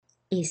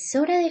Es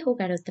hora de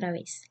jugar otra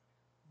vez.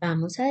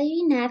 Vamos a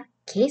adivinar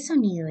qué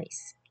sonido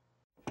es.